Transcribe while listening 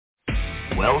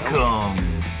Welcome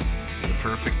to the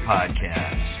Perfect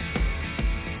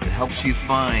Podcast. It helps you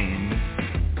find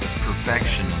the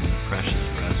perfection in the precious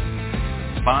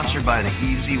present. Sponsored by the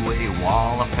Easy Way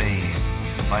Wall of Fame.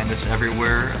 Find us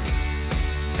everywhere,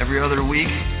 every other week.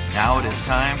 Now it is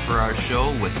time for our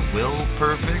show with Will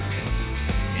Perfect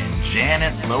and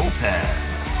Janet Lopez.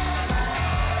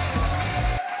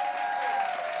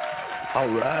 All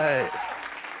right.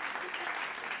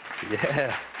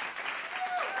 Yeah.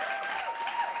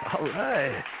 All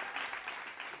right.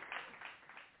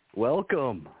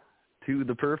 Welcome to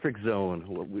the Perfect Zone.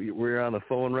 We're on the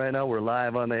phone right now. We're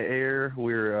live on the air.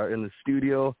 We're in the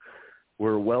studio.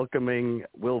 We're welcoming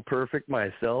Will Perfect,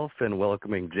 myself, and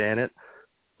welcoming Janet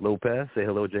Lopez. Say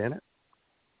hello, Janet.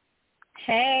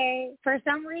 Hey. For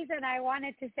some reason, I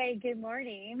wanted to say good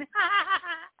morning.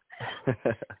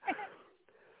 It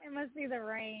must be the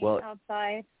rain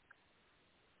outside.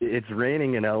 It's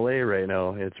raining in LA right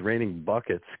now. It's raining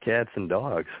buckets, cats, and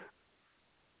dogs.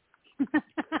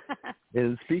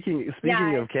 And speaking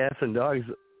of cats and dogs,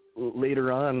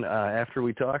 later on, after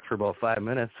we talk for about 5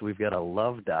 minutes, we've got a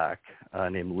love doc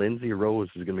named Lindsay Rose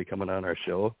who's going to be coming on our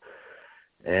show.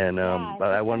 And but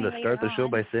I wanted to start the show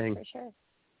by saying,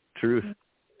 truth.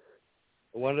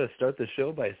 I wanted to start the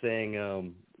show by saying,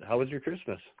 how was your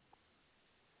Christmas?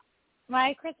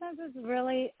 My Christmas is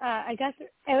really, I guess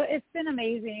it's been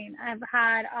amazing. I've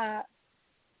had,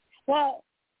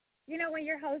 when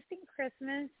you're hosting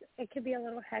Christmas, it could be a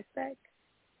little hectic,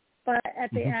 but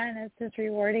at the end, it's just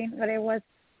rewarding. But it was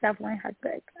definitely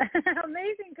hectic.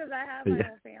 Amazing because I have my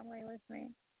whole family with me.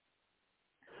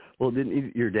 Well,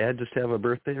 didn't your dad just have a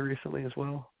birthday recently as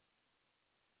well?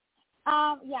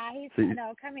 Yeah, he's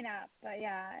coming up, but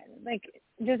yeah, like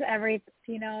just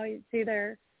it's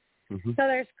either. So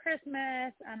there's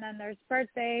Christmas and then there's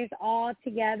birthdays all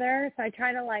together. So I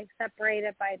try to separate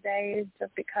it by days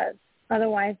just because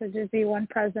otherwise it'd just be one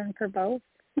present for both.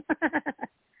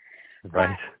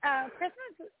 Right. But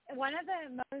Christmas, one of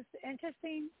the most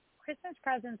interesting Christmas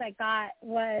presents I got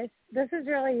was, this is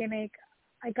really unique.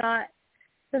 I got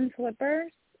some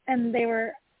slippers and they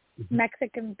were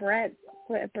Mexican bread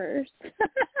slippers.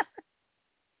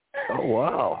 Oh,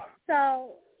 wow.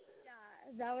 So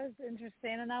that was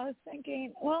interesting, and I was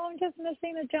thinking, well, I'm just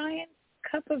missing a giant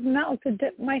cup of milk to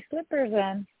dip my slippers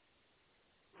in.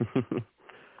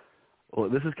 Well,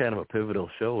 this is kind of a pivotal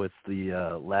show. It's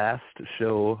the last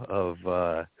show of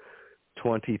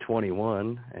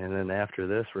 2021, and then after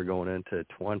this, we're going into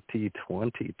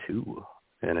 2022,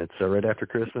 and it's right after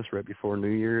Christmas, right before New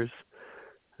Year's,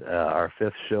 our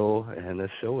fifth show, and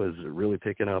this show is really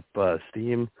picking up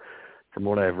steam. From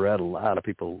what I've read, a lot of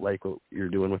people like what you're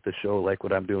doing with the show, like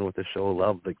what I'm doing with the show,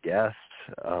 love the guests.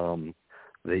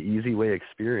 The Easy Way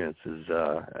experience is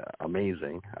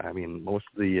amazing. I mean, most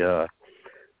of the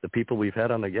people we've had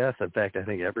on the guests, in fact, I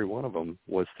think every one of them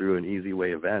was through an Easy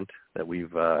Way event that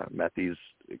we've met these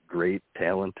great,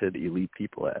 talented, elite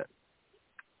people at.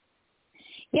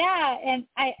 Yeah, and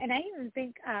I even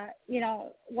think,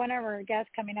 one of our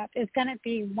guests coming up is going to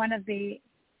be one of the,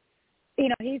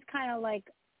 he's kind of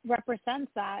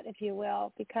represents that, if you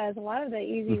will, because a lot of the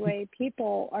Easy Way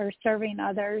people are serving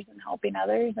others and helping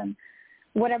others, and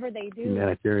whatever they do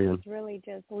is really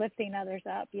just lifting others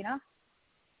up,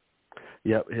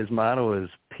 Yep, his motto is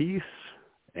peace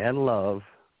and love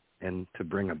and to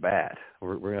bring a bat.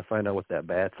 We're going to find out what that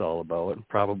bat's all about, and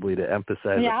probably to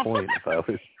emphasize a point if I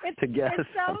was to guess. It's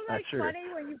so sure. funny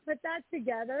when you put that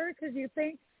together, because you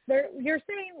think, you're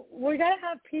saying we got to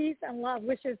have peace and love,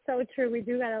 which is so true. We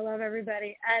do got to love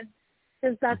everybody, and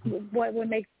because that's what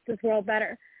makes this world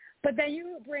better. But then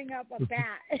you bring up a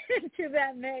bat into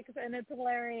that mix, and it's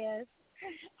hilarious.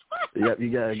 Yep,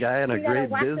 you got a guy in a great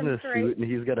business suit,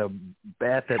 and he's got a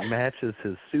bat that matches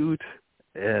his suit,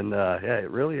 and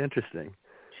really interesting.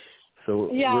 So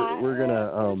we're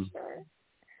gonna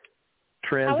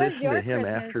transition to him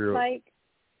Christmas, after.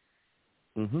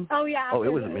 Oh yeah. Oh,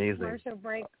 it was amazing. Commercial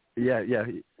break. Yeah.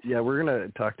 We're gonna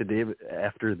talk to Dave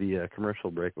after the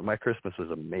commercial break. But my Christmas was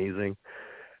amazing.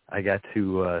 I got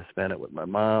to spend it with my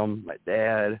mom, my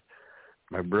dad,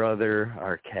 my brother.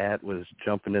 Our cat was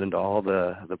jumping into all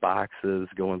the boxes,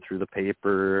 going through the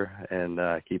paper, and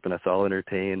keeping us all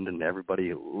entertained. And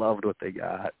everybody loved what they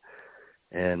got.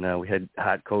 And we had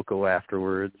hot cocoa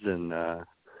afterwards, and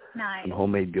some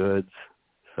homemade goods.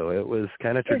 So it was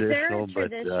kind of traditional. Is there a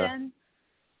tradition?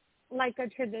 Like a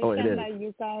tradition that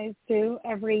you guys do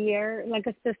every year, like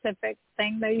a specific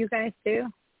thing that you guys do?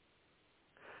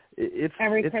 It's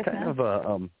Christmas? kind of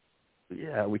a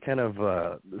we kind of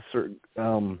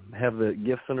have the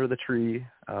gifts under the tree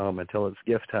until it's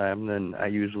gift time. Then I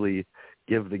usually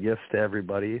give the gifts to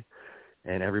everybody,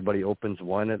 and everybody opens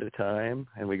one at a time,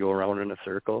 and we go around in a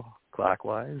circle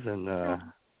clockwise, and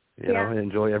you know,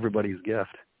 enjoy everybody's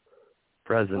gift,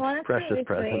 present, precious really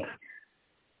present.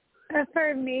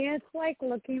 For me, it's like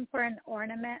looking for an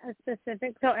ornament, a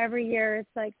specific. So every year,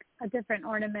 it's like a different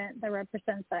ornament that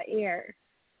represents that year.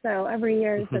 So every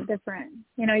year is a different.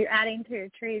 You know, you're adding to your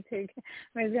tree. I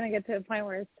mean, it's going to get to a point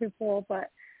where it's too full,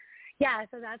 but yeah.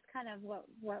 So that's kind of what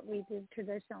we do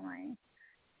traditionally.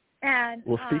 And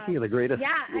well, speaking of the greatest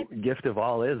gift of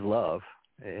all is love,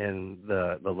 and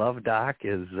the love doc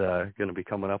is going to be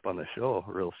coming up on the show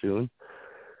real soon.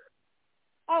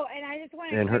 Oh, and I just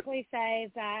want to quickly say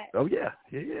that. Oh yeah.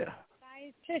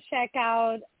 Guys, to check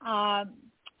out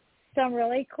some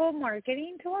really cool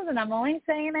marketing tools, and I'm only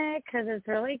saying it because it's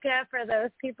really good for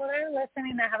those people that are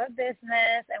listening that have a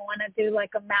business and want to do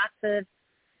like a massive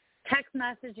text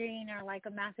messaging or like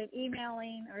a massive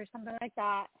emailing or something like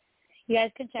that. You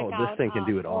guys can check out this thing can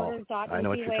do it all. I know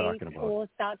what you're talking about.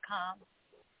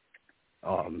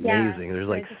 Oh, amazing. Yeah, there's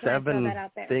like 7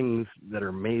 things that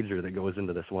are major that goes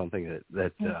into this one thing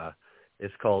that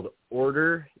it's called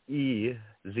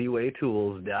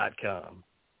orderzwaytools.com.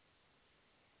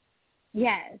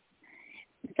 Yes.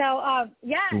 So,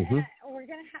 we're going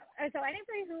to have, so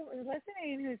anybody who is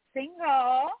listening who's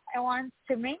single and wants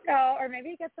to mingle or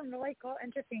maybe get some really cool,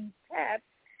 interesting tips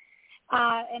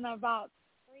in about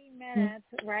 3 minutes,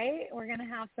 right? We're going to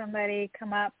have somebody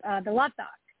come up, the Love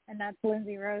Doc. And that's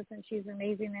Lindsay Rose, and she's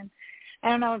amazing. And I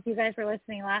don't know if you guys were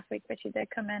listening last week, but she did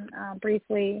come in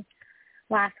briefly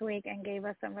last week and gave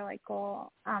us some really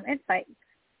cool insights.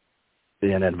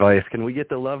 And advice. Can we get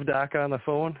the Love Doc on the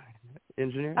phone,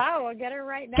 engineer? Oh, we'll get her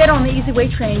right now. Get on the Easy Way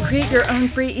train. Create your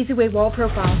own free Easy Way wall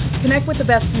profile. Connect with the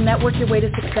best and network your way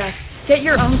to success. Get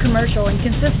your own commercial and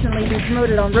consistently be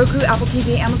promoted on Roku, Apple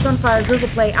TV, Amazon Fire, Google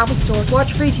Play, Apple Store.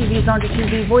 Watch free TVs on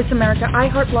TV, Voice America,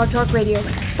 iHeart, Blog Talk Radio,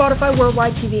 Spotify,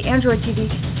 Worldwide TV, Android TV,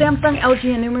 Samsung, LG,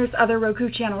 and numerous other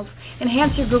Roku channels.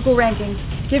 Enhance your Google rankings.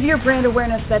 Give your brand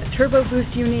awareness that turbo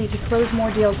boost you need to close more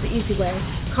deals the easy way.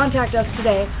 Contact us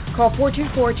today. Call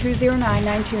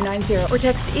 424-209-9290 or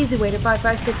text EasyWay to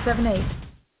 55678.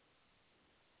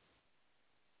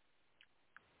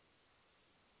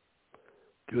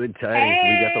 Good tidings.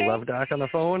 We got the Love Doc on the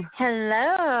phone.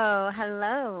 Hello.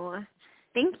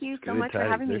 Thank you so much for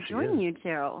having me join you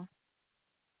two.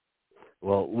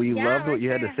 Well, we loved what you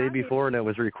had to say before, and it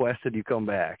was requested you come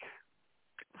back.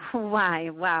 Why?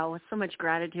 Wow. So much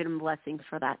gratitude and blessings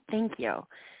for that. Thank you.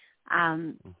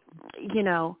 You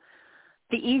know,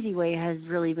 the Easy Way has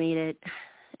really made it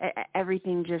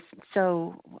everything just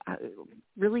so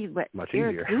really what much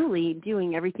Eric easier. Dooley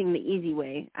doing everything the easy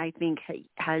way, I think,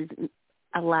 has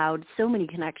allowed so many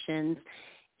connections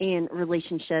and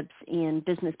relationships and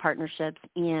business partnerships,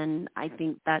 and I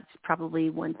think that's probably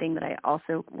one thing that I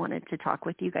also wanted to talk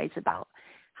with you guys about,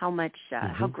 how much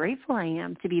how grateful I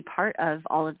am to be part of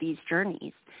all of these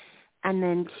journeys, and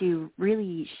then to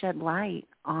really shed light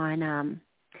on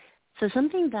so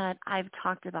something that I've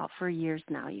talked about for years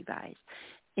now, you guys,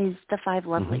 is the 5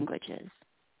 love languages.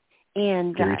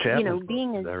 And Gary you know,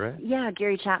 being is that right?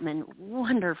 Gary Chapman,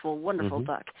 wonderful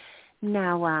book.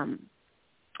 Now,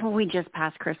 we just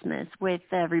passed Christmas with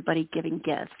everybody giving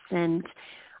gifts, and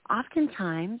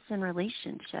oftentimes in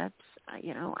relationships,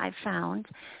 you know, I've found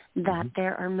that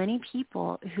there are many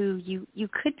people who you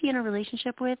could be in a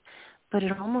relationship with, but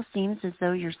it almost seems as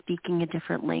though you're speaking a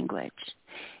different language.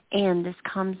 And this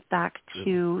comes back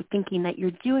to thinking that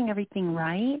you're doing everything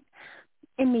right,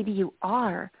 and maybe you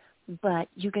are, but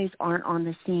you guys aren't on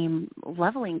the same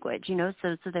love language, you know,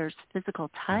 so there's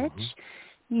physical touch,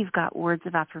 you've got words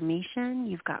of affirmation,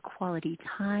 you've got quality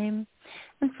time,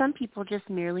 and some people just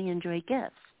merely enjoy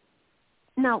gifts.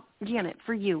 Now, Janet,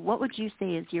 for you, what would you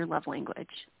say is your love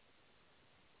language?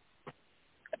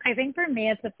 I think for me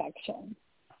it's affection.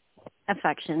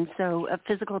 Affection, so a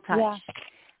physical touch. Yeah.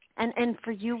 And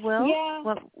for you, Will? Yeah.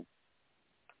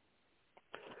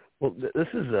 Well, this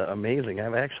is amazing.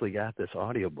 I've actually got this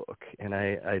audiobook, and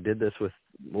I did this with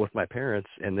my parents,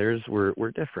 and theirs were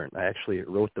different. I actually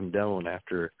wrote them down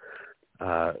after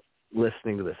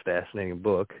listening to this fascinating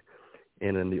book,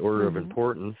 and in the order of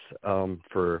importance,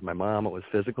 for my mom, it was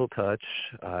physical touch.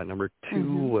 Number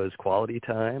 2 was quality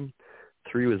time.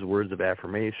 3 was words of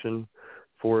affirmation.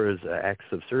 4 is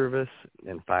acts of service,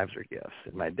 and 5s are gifts.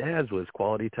 And my dad's was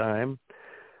quality time,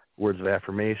 words of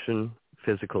affirmation,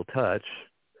 physical touch,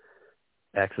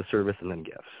 acts of service, and then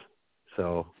gifts.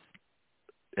 So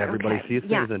everybody sees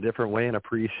things in a different way and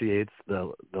appreciates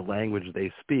the language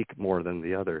they speak more than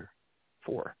the other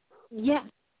 4. Yeah.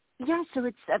 Yeah, so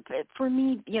it's for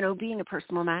me, being a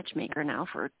personal matchmaker now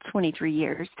for 23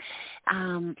 years,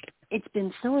 it's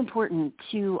been so important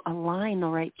to align the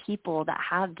right people that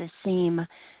have the same,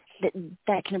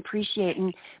 that can appreciate,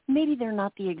 and maybe they're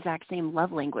not the exact same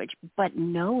love language, but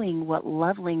knowing what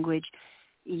love language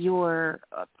your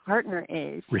partner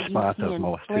is, responsive, you can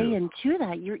most play too. into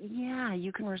that.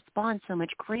 You can respond so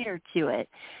much greater to it.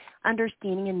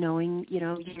 Understanding and knowing,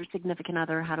 your significant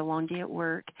other had a long day at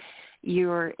work.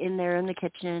 You're in there in the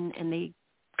kitchen and they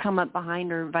come up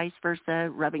behind, or vice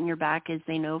versa, rubbing your back as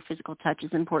they know physical touch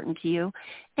is important to you.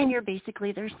 And you're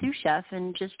basically their sous chef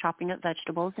and just chopping up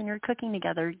vegetables, and you're cooking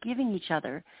together, giving each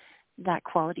other that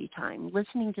quality time,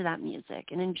 listening to that music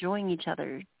and enjoying each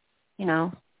other,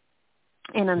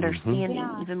 and understanding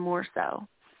even more so.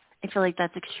 I feel like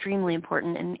that's extremely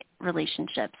important in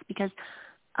relationships, because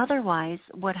otherwise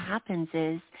what happens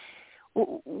is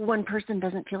one person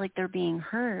doesn't feel like they're being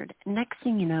heard. Next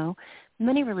thing you know,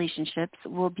 many relationships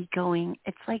will be going,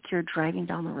 it's like you're driving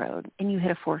down the road and you hit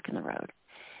a fork in the road.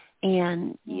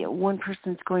 And one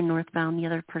person's going northbound, the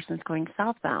other person's going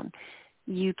southbound.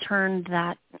 You turn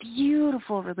that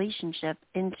beautiful relationship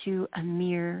into a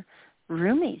mere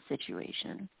roommate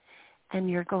situation. And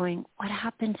you're going, what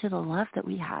happened to the love that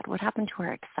we had? What happened to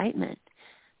our excitement?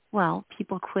 Well,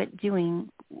 people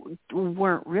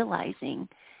weren't realizing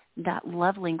that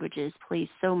love languages play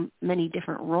so many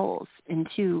different roles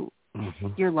into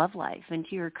your love life,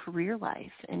 into your career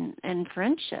life, and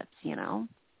friendships,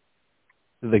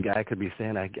 The guy could be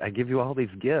saying, I give you all these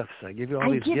gifts. I give you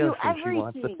all these gifts, and she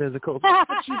wants the physical. But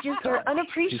you just are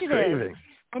unappreciative. She's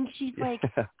and she's like,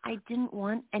 I didn't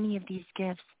want any of these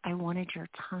gifts. I wanted your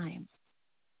time.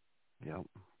 Yep.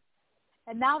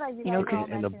 And now that you guys are all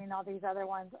mentioning all these other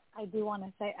ones, I do want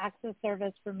to say acts of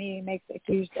service for me makes a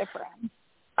huge difference.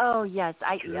 Oh, yes.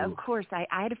 Of course. I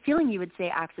had a feeling you would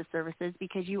say acts of services,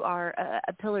 because you are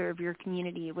a pillar of your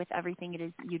community with everything it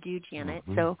is you do, Janet.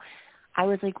 So I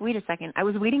was like, wait a second. I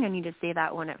was waiting on you to say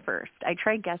that one at first. I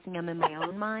tried guessing them in my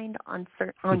own mind on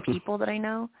people that I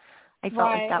know. I felt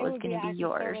like that was going to be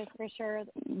yours. For sure.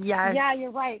 Yes. Yeah,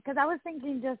 you're right. Because I was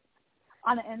thinking just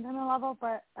on an intimate level,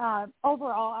 but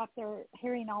overall, after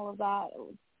hearing all of that,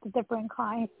 the different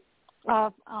kinds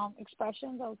of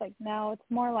expressions, I was like, no, it's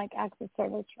more like acts of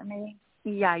service for me.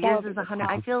 Yeah, yours is 100.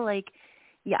 I feel like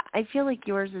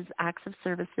yours is acts of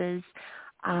services,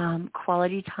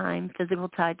 quality time, physical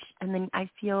touch, and then I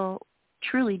feel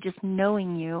truly just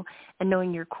knowing you and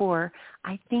knowing your core,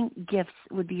 I think gifts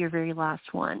would be your very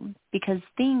last one, because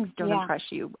things don't impress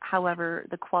you. However,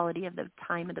 the quality of the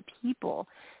time of the people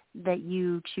that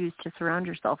you choose to surround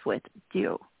yourself with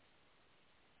do.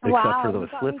 Except for those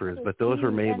slippers, but those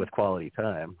were made with quality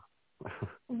time.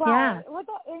 Right.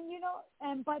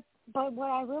 Yeah. But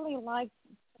what I really liked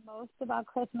the most about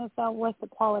Christmas, though, was the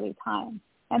quality time.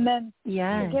 And then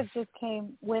the gifts just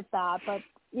came with that. But,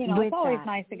 it's always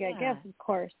nice to get gifts, of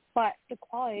course. But the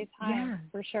quality time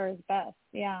for sure is best.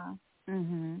 Yeah.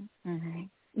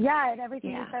 Yeah, and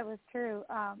everything you said was true.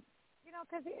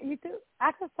 Because you do,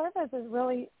 acts of service is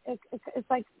really, it's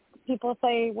like people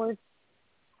say words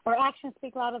or actions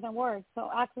speak louder than words. So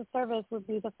acts of service would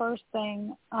be the first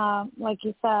thing, like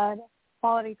you said,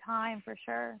 quality time for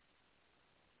sure.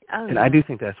 And I do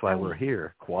think that's why we're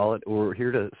here. We're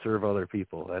here to serve other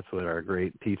people. That's what our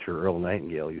great teacher Earl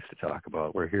Nightingale used to talk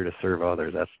about. We're here to serve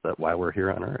others. That's why we're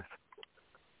here on Earth.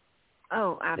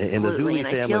 Oh, absolutely. And the Zuli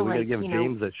family, we got to give you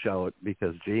James a shout,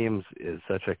 because James is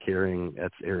such a caring,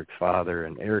 that's Eric's father,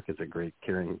 and Eric is a great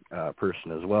caring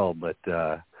person as well. But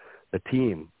the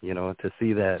team, to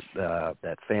see that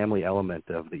family element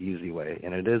of the Easy Way,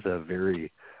 and it is a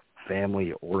very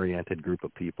family-oriented group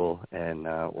of people, and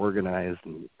organized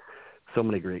in so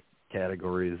many great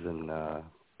categories, and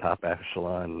top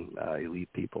echelon elite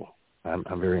people. I'm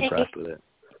very impressed with it.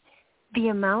 The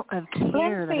amount of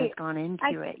care that has gone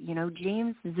into it.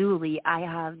 James Zuli, I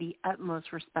have the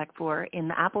utmost respect for, and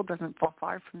the apple doesn't fall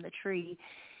far from the tree.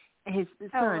 His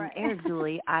son, Eric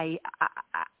Zuli,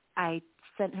 I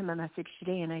sent him a message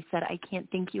today, and I said, I can't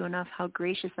thank you enough how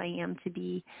gracious I am to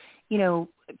be,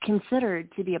 considered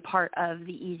to be a part of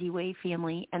the Easy Way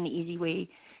family and the Easy Way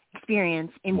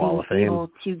experience, and being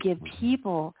able to give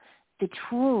people the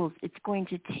tools it's going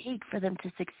to take for them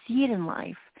to succeed in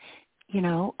life. You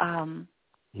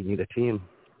need a team.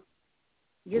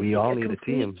 We all need a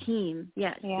team.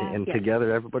 Yes. And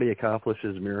together everybody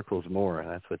accomplishes miracles more.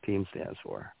 That's what team stands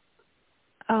for.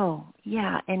 Oh,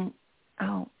 yeah. And,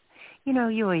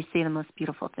 you always say the most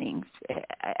beautiful things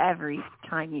every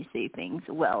time you say things.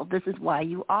 Well, this is why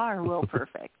you are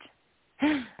perfect.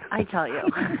 I tell you.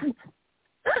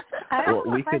 Well,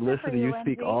 we could listen to you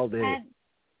speak all day.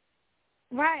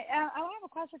 Right. I have a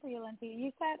question for you, Lindsay.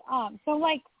 You said, so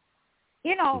like,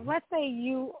 you know, let's say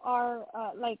you are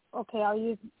okay, I'll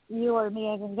use you or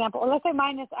me as an example. Or let's say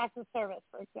mine is acts of service,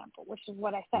 for example, which is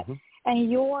what I said.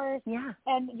 And yours,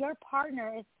 and your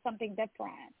partner is something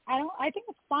different. I think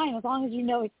it's fine as long as you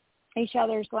know each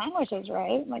other's languages,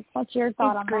 right? Like, what's your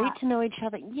thought on that? It's great to know each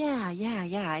other. Yeah.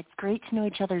 It's great to know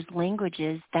each other's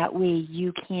languages. That way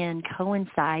you can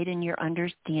coincide in your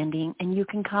understanding, and you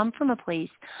can come from a place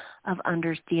of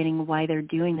understanding why they're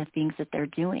doing the things that they're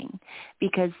doing,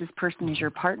 because this person is your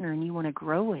partner and you want to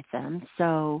grow with them.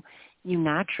 So you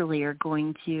naturally are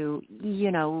going to,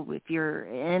 you know, if you're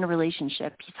in a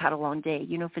relationship, he's had a long day,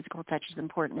 you know, physical touch is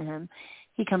important to him.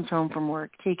 He comes home from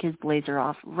work, take his blazer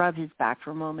off, rub his back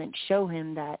for a moment, show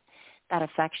him that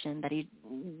affection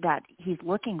that he's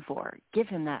looking for. Give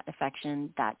him that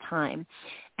affection, that time.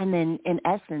 And then, in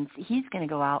essence, he's going to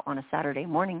go out on a Saturday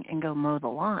morning and go mow the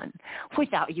lawn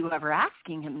without you ever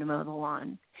asking him to mow the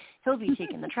lawn. He'll be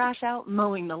taking the trash out,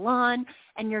 mowing the lawn,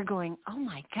 and you're going, oh,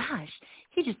 my gosh,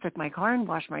 he just took my car and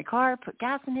washed my car, put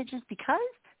gas in it just because?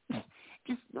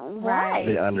 Just why?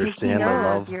 They understand the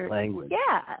love language.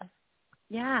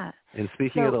 Yeah. And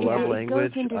speaking of the love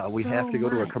language, we have to go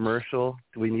to a commercial.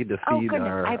 We need to feed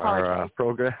our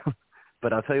program.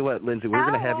 But I'll tell you what, Lindsay, we're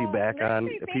going to have you back on.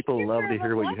 People love to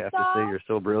hear what you have to say. You're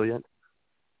so brilliant.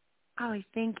 Oh,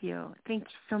 thank you. Thank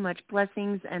you so much.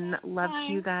 Blessings and love to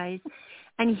you guys.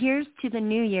 And here's to the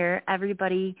new year,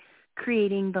 everybody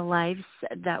creating the lives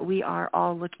that we are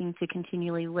all looking to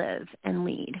continually live and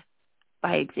lead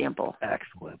by example.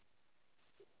 Excellent.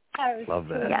 Love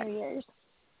that. Yes.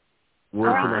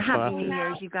 Happy New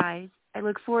Year's, you guys. I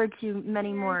look forward to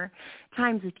many more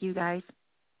times with you guys.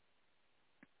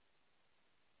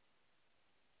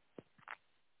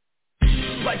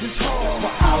 Life is hard,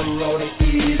 but I wrote it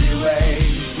easy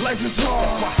way. Life is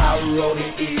hard, but I wrote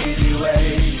it easy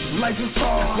way. Life is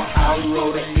hard, but I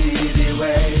wrote it easy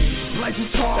way. Life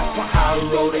is hard, but I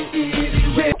wrote it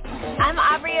easy way. I'm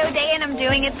Aubrey O'Day, and I'm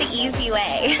doing it the easy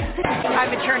way.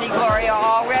 I'm attorney Gloria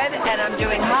Allred, and I'm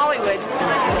doing Hollywood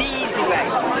the easy way.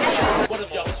 What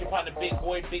up, y'all? It's your partner, Big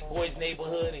Boy's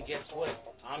Neighborhood, and guess what?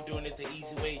 I'm doing it the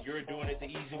easy way. You're doing it the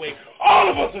easy way. All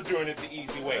of us are doing it the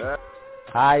easy way.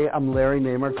 Hi, I'm Larry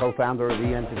Namer, co-founder of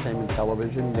E! Entertainment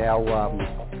Television, now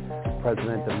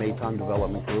president of Meitan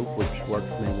Development Group, which works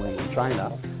mainly in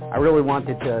China. I really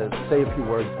wanted to say a few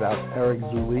words about Eric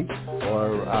Zuli,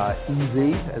 or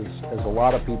EZ, as a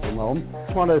lot of people know him. I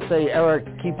just want to say, Eric,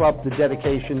 keep up the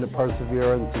dedication, the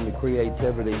perseverance, and the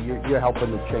creativity. You're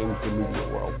helping to change the media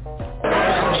world.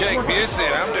 Jake Busey,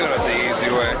 I'm doing it the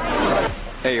easy way.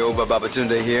 Hey, Oba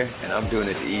Babatunde here, and I'm doing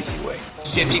it the easy way.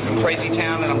 Jimmy from Crazy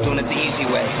Town, and I'm doing it the easy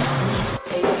way.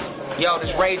 Yo, this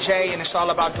is Ray J, and it's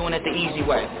all about doing it the easy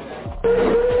way.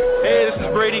 Hey, this is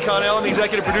Brady Connell. I'm the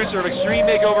executive producer of Extreme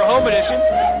Makeover Home Edition,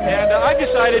 and I've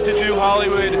decided to do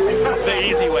Hollywood the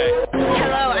easy way.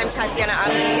 Hello, I'm Tatiana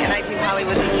Ali, and I do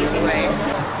Hollywood the easy way.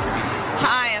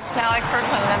 Hi, I'm Sally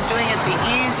Kirkland, and I'm doing it the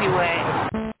easy way.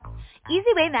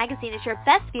 Easy Way Magazine is your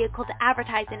best vehicle to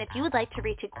advertise in if you would like to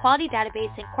reach a quality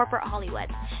database in corporate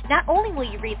Hollywood. Not only will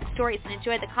you read the stories and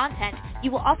enjoy the content, you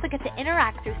will also get to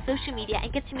interact through social media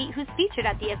and get to meet who's featured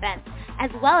at the event, as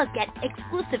well as get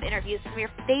exclusive interviews from your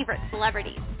favorite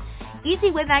celebrities. Easy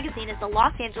Way Magazine is a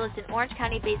Los Angeles and Orange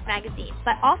County-based magazine,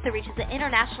 but also reaches an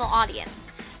international audience.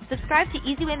 Subscribe to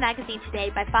Easy Way Magazine today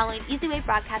by following Easy Way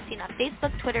Broadcasting on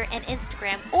Facebook, Twitter, and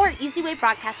Instagram, or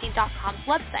EasyWayBroadcasting.com's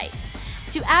website.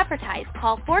 To advertise,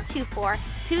 call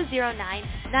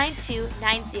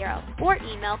 424-209-9290 or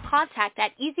email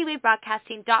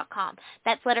contact@easywaybroadcasting.com.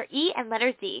 That's letter E and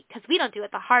letter Z, because we don't do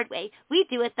it the hard way. We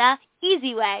do it the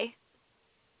easy way.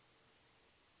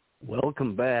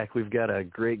 Welcome back. We've got a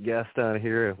great guest on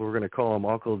here. We're going to call him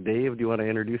Uncle Dave. Do you want to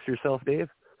introduce yourself, Dave?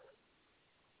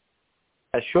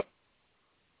 Sure.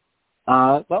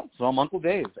 So I'm Uncle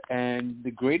Dave, and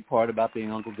the great part about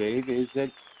being Uncle Dave is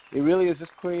that it really is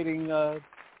just creating a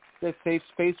safe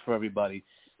space for everybody.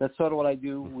 That's sort of what I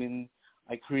do when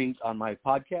I create on my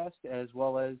podcast, as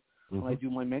well as when I do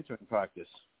my mentoring practice.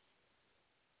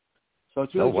 So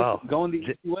it's really just going the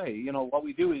easy way. You know, what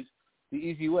we do is the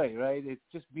easy way, right? It's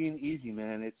just being easy,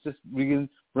 man. It's just bringing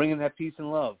that peace and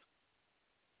love.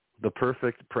 The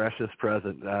perfect, precious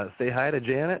present. Say hi to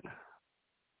Janet.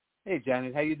 Hey,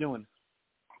 Janet. How you doing?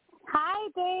 Hi,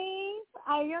 Dave.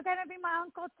 Are you going to be my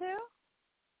uncle, too?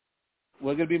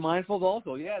 We're going to be mindful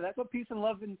also. Yeah, that's what peace and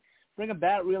love and Bring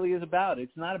About really is about.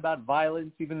 It's not about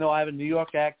violence, even though I have a New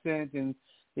York accent and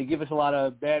they give us a lot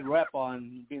of bad rep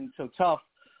on being so tough.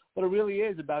 But it really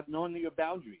is about knowing your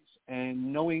boundaries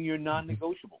and knowing your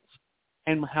non-negotiables.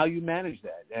 and how you manage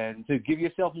that, and to give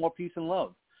yourself more peace and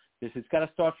love. Because it's got to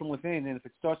start from within, and if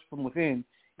it starts from within,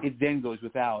 it then goes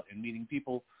without. And meeting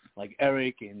people like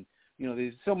Eric, and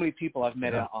there's so many people I've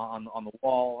met on the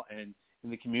wall and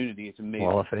in the community. It's amazing.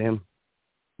 Wall of Fame.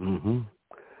 Mm-hmm.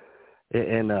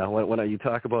 And when you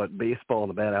talk about baseball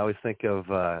and the bat, I always think of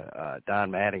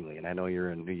Don Mattingly, and I know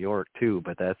you're in New York too,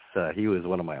 but he was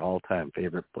one of my all-time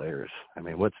favorite players. I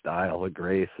mean, what style, what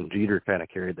grace, and Jeter kind of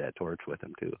carried that torch with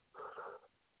him too.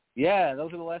 Yeah,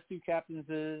 those are the last two captains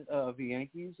of the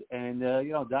Yankees, and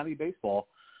Donnie baseball.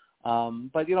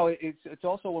 But it's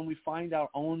also when we find our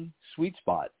own sweet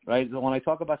spot, right? When I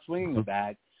talk about swinging a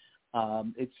bat,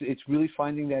 it's really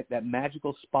finding that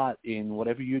magical spot in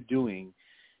whatever you're doing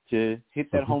to hit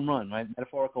that home run, right?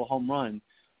 Metaphorical home run.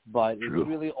 But it's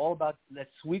really all about that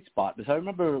sweet spot. Because I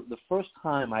remember the first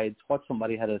time I had taught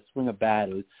somebody how to swing a bat,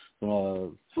 it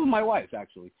was my wife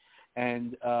actually,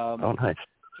 and nice.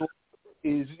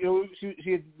 She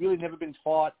had really never been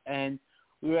taught, and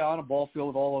we were on a ball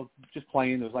field just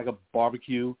playing. There was like a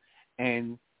barbecue,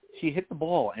 and she hit the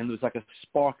ball, and there was like a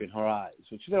spark in her eyes,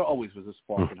 which there always was a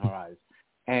spark in her eyes.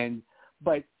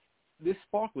 But this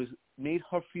spark made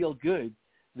her feel good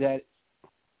that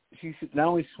she not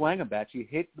only swung a bat, she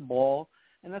hit the ball,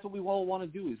 and that's what we all want to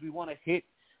do, is we want to hit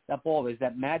that ball. There's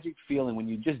that magic feeling when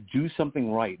you just do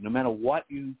something right, no matter what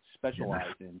you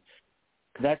specialize in.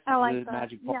 That's the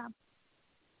magic part. Yeah.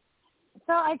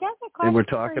 So I guess the question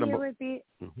for you would be,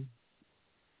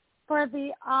 for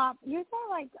the, you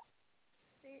said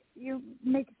you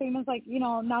make statements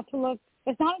not to look,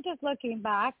 it's not just looking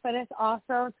back, but it's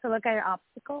also to look at your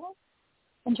obstacles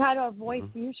and try to avoid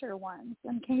future ones.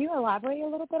 And can you elaborate a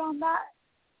little bit on that?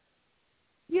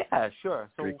 Yeah, sure.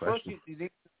 So Great first, question.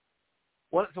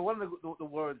 one of the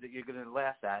words that you're going to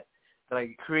laugh at that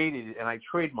I created and I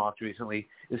trademarked recently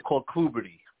is called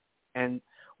cluberty. And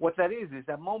what that is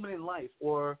that moment in life,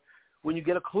 or when you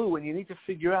get a clue and you need to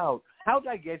figure out, how did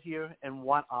I get here and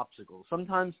what obstacles?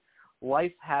 Sometimes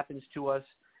life happens to us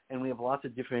and we have lots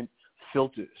of different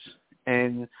filters.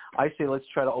 And I say let's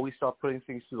try to always start putting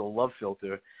things through the love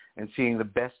filter and seeing the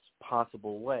best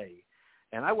possible way.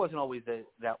 And I wasn't always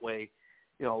that way.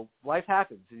 Life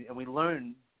happens, and we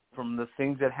learn from the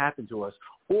things that happen to us,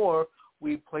 or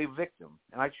we play victim.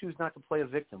 And I choose not to play a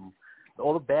victim.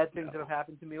 All the bad things that have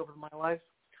happened to me over my life,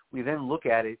 we then look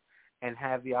at it and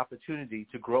have the opportunity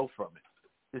to grow from it.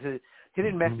 There's a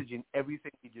hidden message in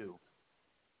everything we do.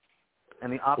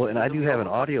 And I do have an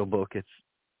audiobook.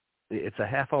 It's a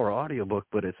half-hour audiobook,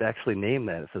 but it's actually named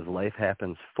that. It says Life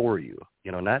Happens For You.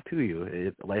 Not to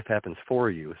you. Life happens for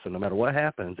you. So no matter what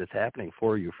happens, it's happening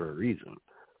for you for a reason.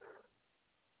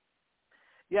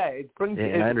 Yeah, it brings.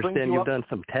 And I understand you've done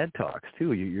some TED Talks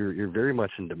too. You're very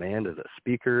much in demand as a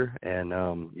speaker, and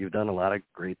you've done a lot of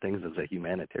great things as a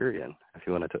humanitarian. If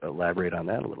you wanted to elaborate on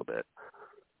that a little bit.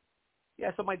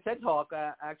 Yeah, so my TED Talk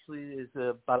actually is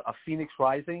about a phoenix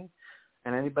rising,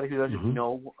 and anybody who doesn't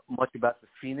know much about the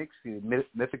phoenix, the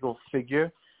mythical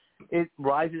figure, it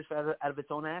rises out of its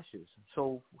own ashes.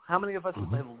 So how many of us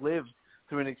have lived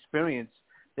through an experience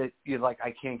that you're like,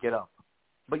 I can't get up,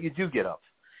 but you do get up?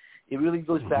 It really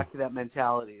goes back to that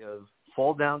mentality of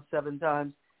fall down 7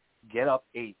 times, get up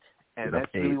 8. And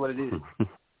that's really what it is.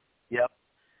 Yep.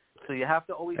 So you have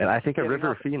to always... And I think of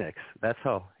River Phoenix. That's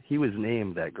how he was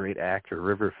named, that great actor,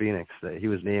 River Phoenix. He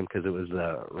was named because it was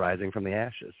rising from the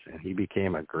ashes. And he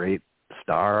became a great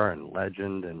star and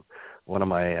legend and one of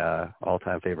my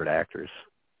all-time favorite actors.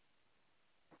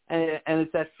 And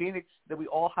it's that phoenix that we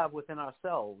all have within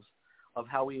ourselves of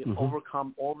how we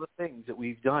overcome all the things that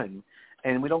we've done.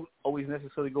 And we don't always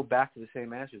necessarily go back to the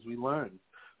same ashes. We learn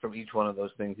from each one of those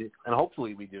things, and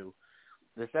hopefully we do.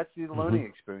 That's the learning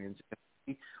experience.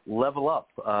 We level up,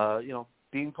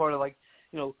 being part of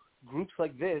groups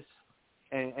like this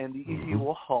and the Easy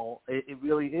Wall, it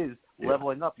really is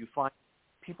leveling up. You find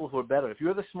people who are better. If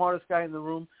you're the smartest guy in the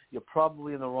room, you're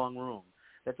probably in the wrong room.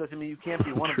 That doesn't mean you can't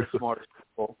be one of the smartest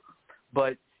people,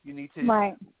 but you need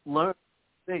to learn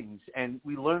things, and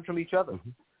we learn from each other.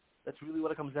 That's really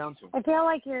what it comes down to. I feel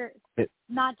like you're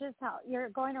not just you're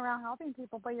going around helping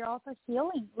people, but you're also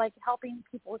healing, helping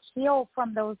people heal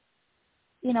from those,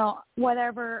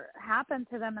 whatever happened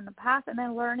to them in the past, and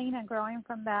then learning and growing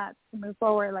from that to move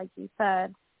forward, like you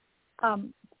said,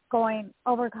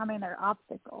 overcoming their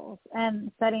obstacles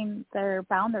and setting their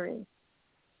boundaries.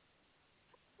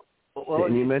 Well,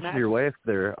 and you mentioned your wife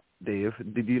there, Dave.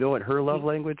 Did you know what her love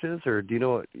language is, or do you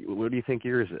know what do you think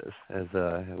yours is? As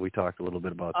we talked a little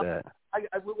bit about that.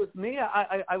 With me,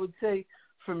 I would say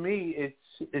for me,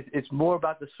 it's more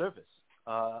about the service.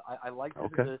 I like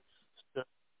to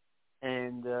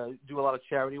and do a lot of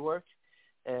charity work,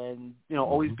 and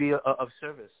always be of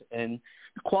service. And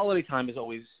quality time is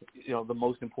always the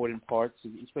most important part,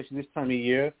 especially this time of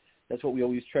year. That's what we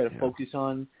always try to focus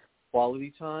on,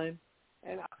 quality time.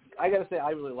 And I got to say, I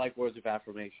really like words of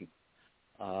affirmation.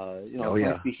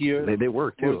 Nice to hear. They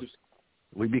work too.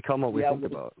 We become what we think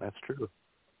about. That's true.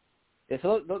 Yeah,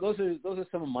 so those are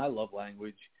some of my love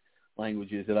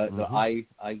languages that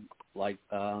I like.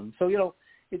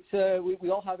 It's we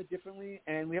all have it differently,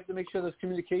 and we have to make sure there's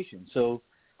communication. So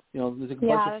there's a bunch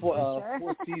of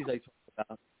four C's I talk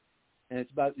about, and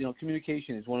it's about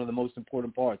communication is one of the most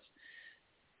important parts.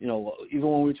 Even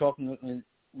when we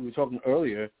were talking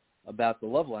earlier about the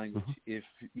love language, if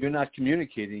you're not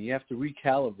communicating, you have to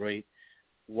recalibrate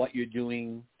what you're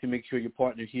doing to make sure your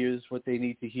partner hears what they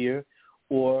need to hear,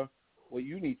 or what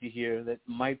you need to hear that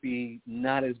might be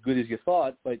not as good as you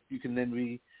thought, but you can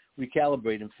then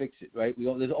recalibrate and fix it, right?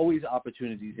 There's always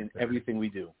opportunities in everything we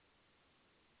do.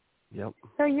 Yep.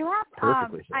 So you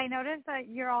have, I noticed that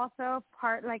you're also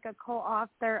a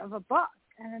co-author of a book,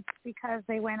 and it's because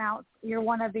they went out, you're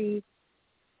one of the,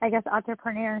 I guess,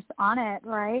 entrepreneurs on it,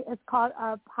 right? It's called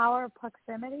Power of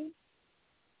Proximity.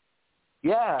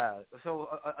 Yeah.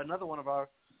 So another one of our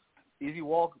Easy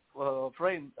Wall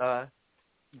frame,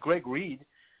 Greg Reed,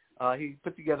 he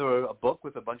put together a book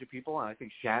with a bunch of people, and I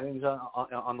think Shannon's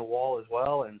on the wall as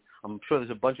well, and I'm sure there's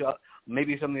a bunch of,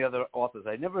 maybe some of the other authors.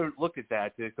 I never looked at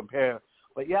that to compare,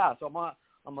 but yeah, so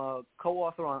I'm a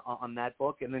co-author on that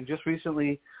book, and then just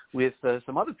recently with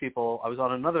some other people, I was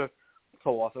on another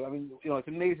co-author. I mean, it's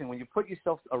amazing when you put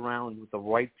yourself around with the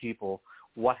right people,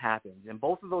 what happens. And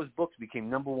both of those books became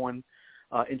 #1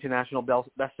 international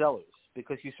bestsellers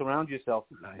because you surround yourself.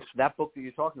 Nice. That book that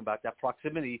you're talking about, that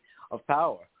proximity of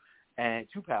power and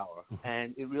to power,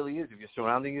 and it really is. If you're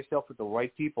surrounding yourself with the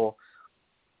right people,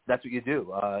 that's what you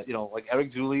do. Like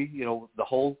Eric Zuley, the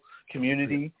whole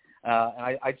community.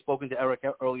 And I'd spoken to Eric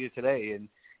earlier today, and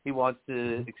he wants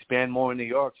to expand more in New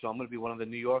York, so I'm going to be one of the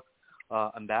New York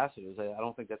ambassadors. I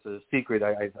don't think that's a secret.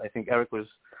 I think Eric was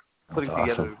putting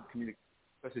together communication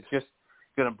because it's just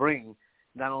going to bring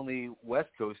not only West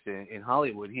Coast in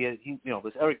Hollywood.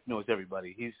 This Eric knows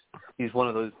everybody. He's one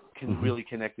of those really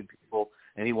connected people,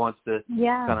 and he wants to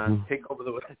kind of take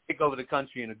over the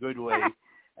country in a good way.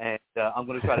 And I'm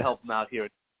going to try to help him out here.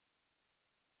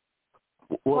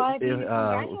 Well,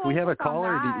 if we have a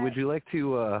caller, would you like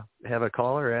to have a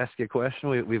caller ask a question?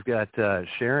 We've got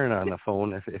Sharon on the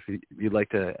phone. If you'd like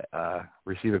to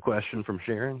receive a question from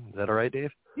Sharon, is that all right,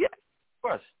 Dave? Yeah, of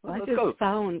course. Well,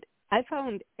 I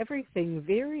found everything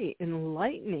very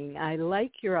enlightening. I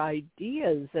like your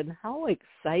ideas and how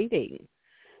exciting.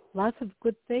 Lots of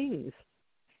good things.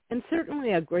 And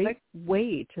certainly a great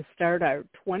way to start our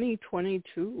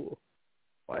 2022.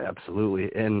 Well,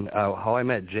 absolutely. And how I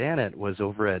met Janet was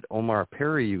over at Omar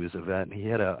Periyu's event. He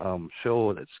had a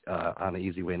show that's on the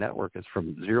Easy Way Network. It's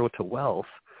From Zero to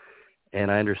Wealth. And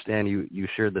I understand you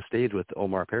shared the stage with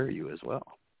Omar Periyu as well.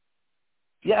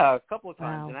 Yeah, a couple of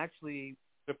times. Wow. And actually,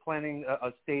 they're planning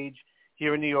a stage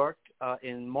here in New York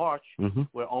in March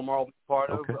where Omar will be part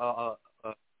of,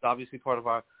 obviously part of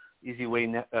our Easy Way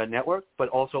network, but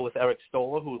also with Eric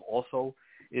Stoller, who also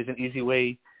is an Easy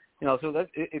Way. So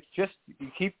it's just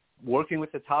you keep working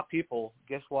with the top people.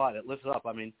 Guess what? It lifts up.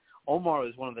 I mean, Omar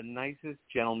is one of the nicest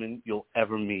gentlemen you'll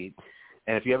ever meet.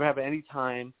 And if you ever have any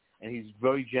time, and he's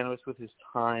very generous with his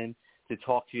time to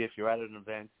talk to you if you're at an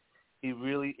event, he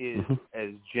really is as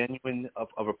genuine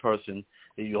of a person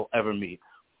that you'll ever meet.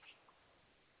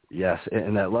 Yes,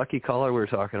 and that lucky caller we were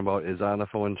talking about is on the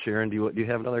phone. Sharon, do you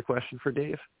have another question for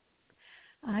Dave?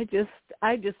 I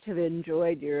just have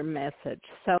enjoyed your message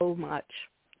so much.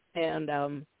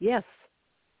 And, yes,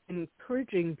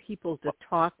 encouraging people to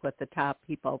talk with the top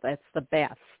people, that's the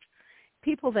best.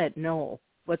 People that know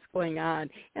what's going on.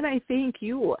 And I think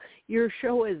your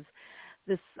show is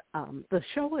the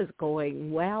show is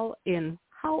going well, and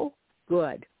how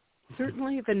good.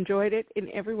 Certainly have enjoyed it, and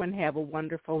everyone have a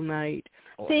wonderful night.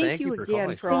 Well, thank you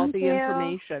again for all the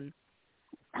information.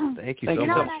 Thank you so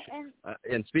much.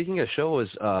 And speaking of shows,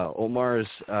 Omar's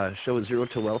show Zero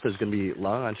to Wealth is going to be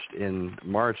launched in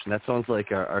March, and that sounds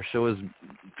like our show is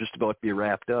just about to be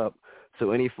wrapped up.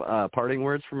 So any parting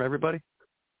words from everybody?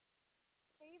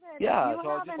 David, do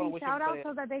you have any shout-outs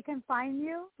so that they can find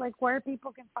you, like where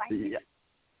people can find you?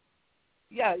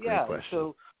 Yeah.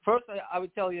 So first, I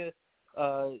would tell you,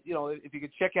 if you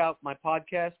could check out my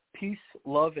podcast, Peace,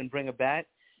 Love, and Bring a Bat.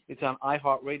 It's on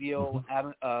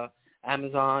iHeartRadio,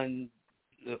 Amazon,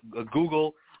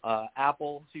 Google,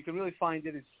 Apple. So you can really find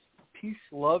it. It's Peace,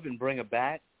 Love, and Bring a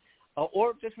Bat.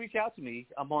 Or just reach out to me.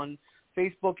 I'm on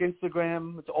Facebook,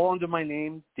 Instagram. It's all under my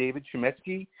name, David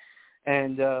Chametzky.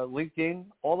 And LinkedIn,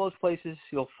 all those places,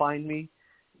 you'll find me.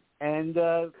 And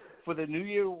for the New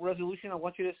Year resolution, I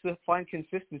want you to find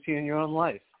consistency in your own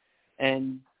life.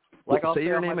 And like I'll say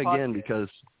your name again because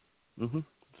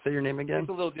say your name again. It's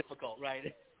a little difficult,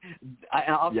 right?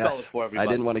 I'll spell it for everybody.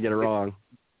 I didn't want to get it wrong.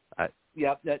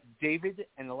 Yeah, that David,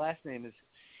 and the last name is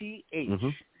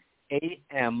CHAMETZKY.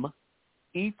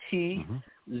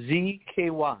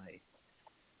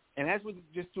 And as we're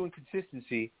just doing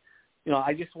consistency,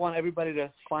 I just want everybody to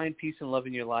find peace and love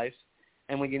in your life.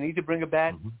 And when you need to bring a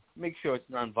bat, make sure it's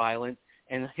nonviolent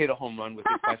and hit a home run with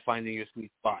it by finding your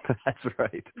sweet spot. That's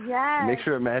right. Yes. Make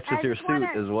sure it matches your suit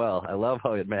as well. I love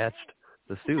how it matched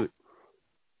the suit.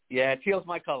 Yeah, teal's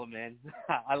my color, man.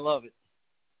 I love it.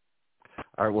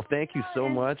 All right. Well, thank you so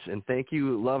much, and thank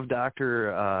you, Love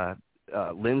Dr.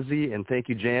 Lindsay, and thank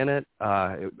you, Janet.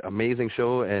 Amazing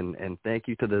show, and thank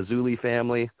you to the Zuli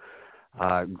family.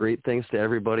 Great things to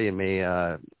everybody, and may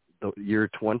the year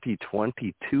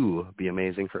 2022 be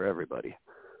amazing for everybody.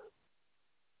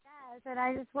 Yes, and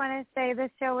I just want to say this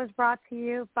show was brought to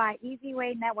you by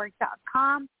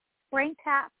EasyWayNetwork.com,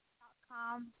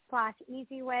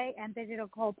 BrainTap.com/EasyWay, and Digital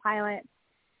Co-Pilot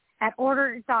at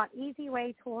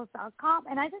order.easywaytools.com.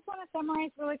 And I just want to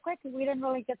summarize really quick, because we didn't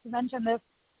really get to mention this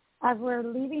as we're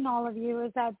leaving all of you,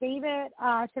 is that David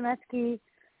Chametzky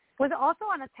was also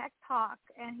on a Tech Talk,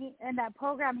 and in that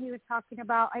program he was talking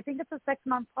about, I think it's a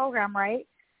 6-month program, right,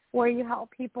 where you help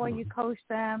people, you coach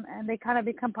them, and they kind of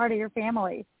become part of your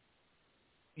family.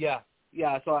 Yeah.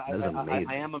 So I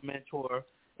am a mentor,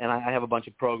 and I have a bunch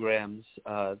of programs.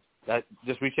 That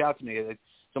just reach out to me.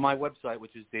 So my website,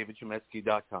 which is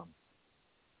davidchametzky.com.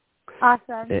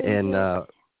 Awesome.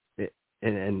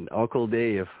 And Uncle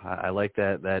Dave, I like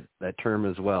that term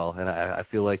as well, and I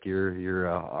feel like you're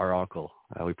our uncle.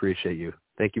 We appreciate you.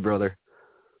 Thank you, brother.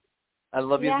 I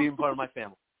love you being part of my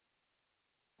family.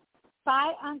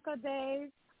 Bye, Uncle Dave.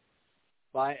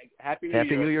 Bye. Happy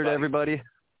New Year to everybody. New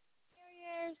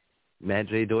Year's. Matt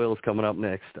J. Doyle is coming up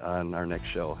next on our next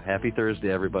show. Happy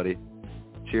Thursday, everybody.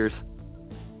 Cheers.